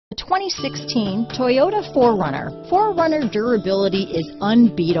2016 Toyota 4Runner. 4Runner durability is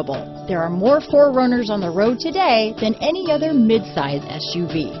unbeatable. There are more 4Runners on the road today than any other midsize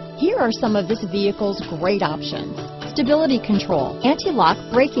SUV. Here are some of this vehicle's great options: stability control, anti-lock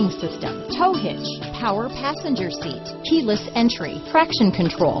braking system, tow hitch, power passenger seat, keyless entry, traction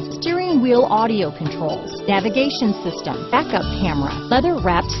control, steering wheel audio controls, navigation system, backup camera,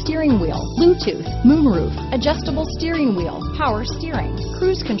 leather-wrapped steering wheel, Bluetooth, moonroof, adjustable steering wheel, power steering,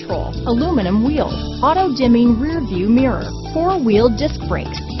 cruise control, aluminum wheels, auto-dimming rear view mirror, four-wheel disc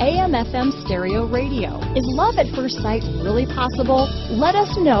brakes, AM/FM stereo radio. Is love at first sight really possible? Let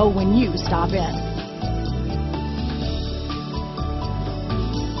us know when you stop in.